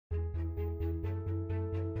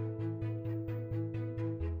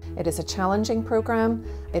It is a challenging programme,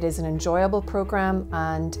 it is an enjoyable programme,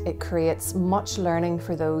 and it creates much learning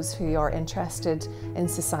for those who are interested in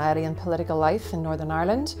society and political life in Northern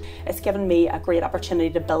Ireland. It's given me a great opportunity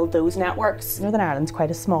to build those networks. Northern Ireland's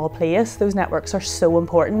quite a small place. Those networks are so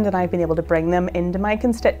important, and I've been able to bring them into my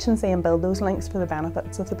constituency and build those links for the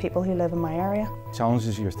benefits of the people who live in my area. It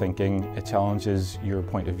challenges your thinking, it challenges your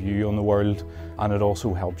point of view on the world, and it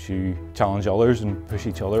also helps you challenge others and push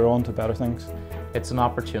each other on to better things. It's an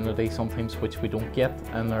opportunity sometimes which we don't get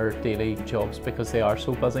in our daily jobs because they are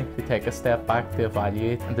so busy. We take a step back to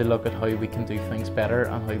evaluate and to look at how we can do things better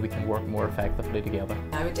and how we can work more effectively together.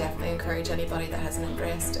 I would definitely encourage anybody that has an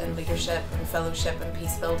interest in leadership and fellowship and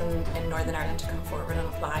peace building in Northern Ireland to come forward and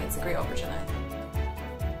apply. It's a great opportunity.